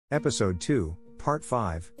Episode 2, Part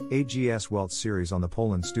 5, AGS Welt series on the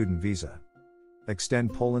Poland student visa.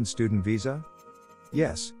 Extend Poland student visa?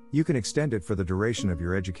 Yes, you can extend it for the duration of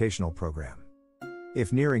your educational program.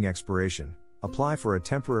 If nearing expiration, apply for a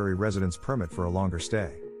temporary residence permit for a longer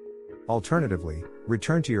stay. Alternatively,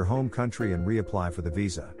 return to your home country and reapply for the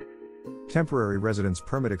visa. Temporary residence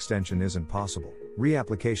permit extension isn't possible.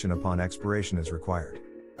 Reapplication upon expiration is required.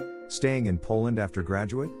 Staying in Poland after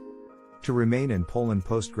graduate? To remain in Poland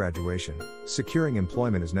post-graduation, securing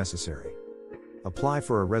employment is necessary. Apply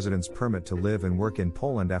for a residence permit to live and work in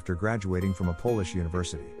Poland after graduating from a Polish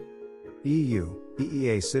university. EU,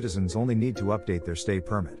 EEA citizens only need to update their stay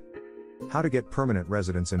permit. How to get permanent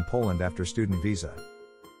residence in Poland after student visa.